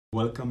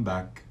Welcome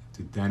back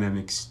to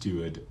Dynamic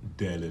Steward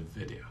Daily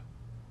Video.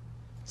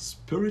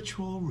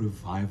 Spiritual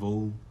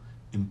revival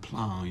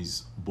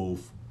implies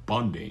both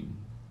bonding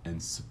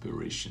and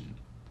separation.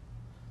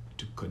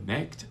 To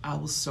connect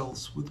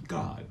ourselves with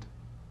God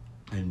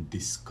and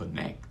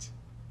disconnect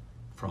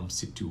from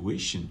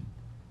situation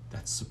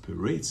that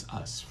separates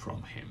us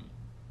from Him.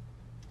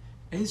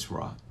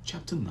 Ezra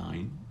chapter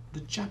 9,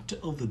 the chapter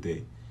of the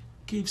day,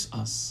 gives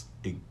us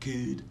a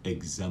good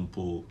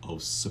example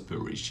of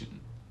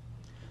separation.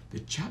 The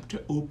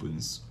chapter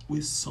opens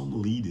with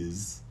some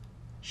leaders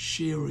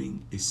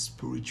sharing a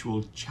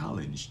spiritual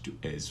challenge to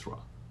Ezra.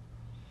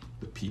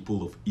 The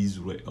people of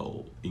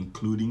Israel,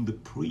 including the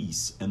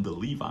priests and the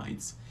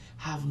Levites,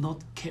 have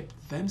not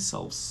kept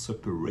themselves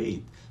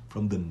separate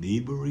from the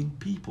neighboring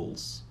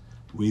peoples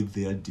with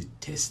their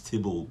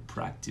detestable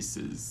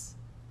practices.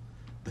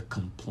 The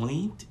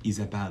complaint is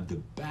about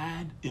the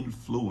bad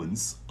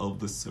influence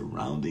of the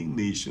surrounding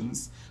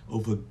nations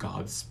over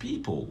God's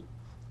people,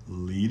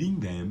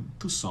 leading them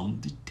to some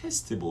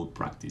detestable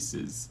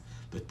practices.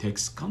 The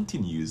text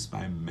continues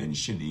by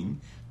mentioning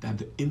that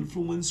the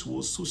influence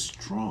was so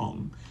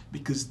strong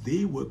because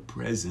they were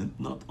present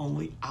not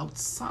only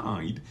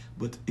outside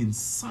but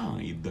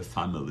inside the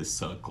family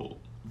circle.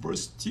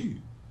 Verse 2,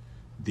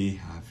 they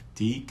have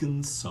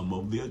taken some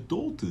of their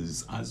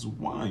daughters as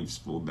wives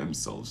for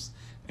themselves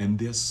and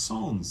their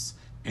sons,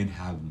 and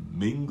have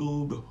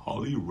mingled the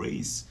holy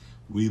race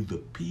with the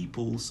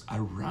peoples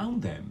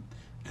around them,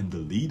 and the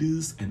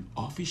leaders and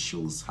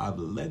officials have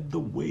led the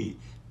way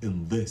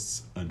in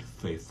this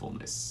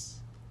unfaithfulness.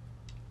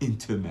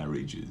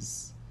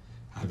 Intermarriages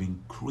have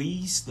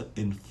increased the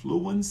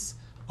influence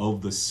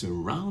of the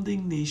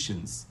surrounding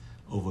nations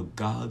over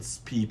God's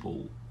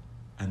people,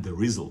 and the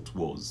result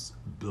was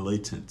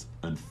blatant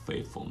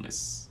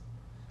unfaithfulness.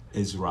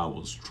 Ezra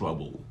was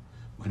troubled.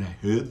 When I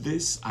heard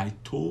this, I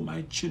tore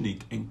my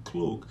tunic and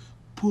cloak,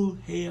 pulled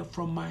hair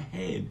from my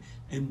head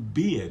and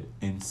beard,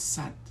 and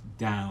sat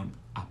down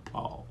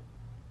appalled.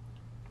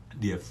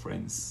 Dear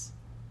friends,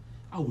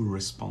 our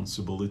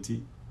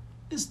responsibility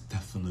is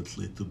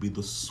definitely to be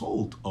the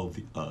salt of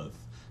the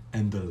earth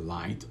and the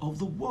light of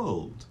the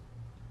world.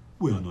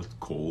 We are not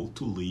called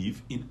to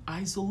live in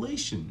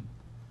isolation.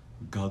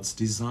 God's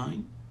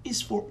design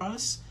is for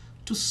us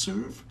to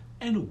serve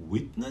and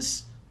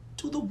witness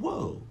to the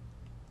world.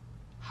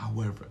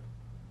 However,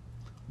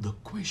 the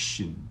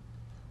question,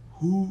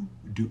 who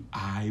do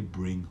I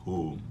bring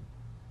home,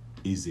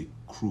 is a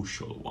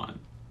crucial one.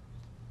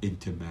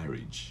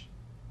 Intermarriage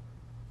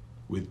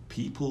with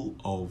people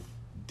of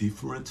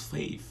different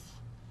faith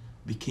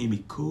became a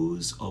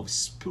cause of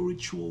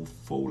spiritual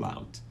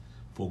fallout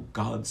for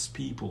God's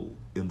people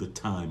in the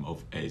time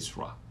of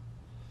Ezra.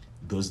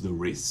 Does the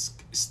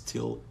risk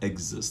still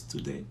exist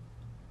today?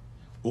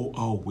 Or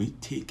are we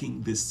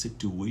taking this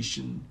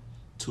situation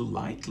too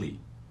lightly?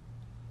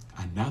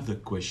 Another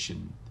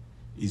question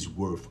is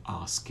worth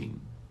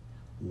asking.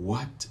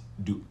 What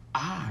do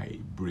I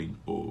bring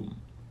home?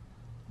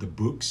 The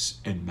books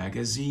and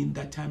magazines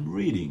that I'm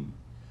reading,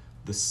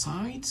 the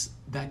sites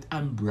that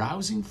I'm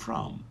browsing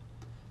from,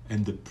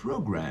 and the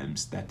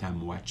programs that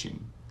I'm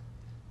watching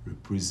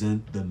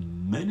represent the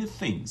many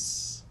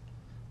things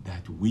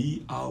that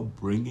we are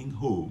bringing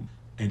home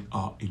and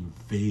are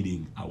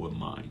invading our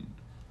mind.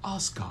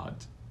 Ask God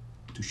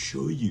to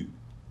show you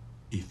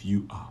if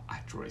you are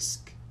at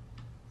risk.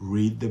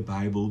 Read the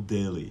Bible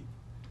daily.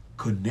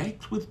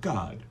 Connect with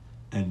God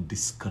and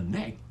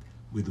disconnect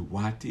with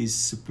what is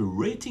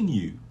separating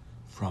you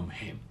from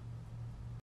Him.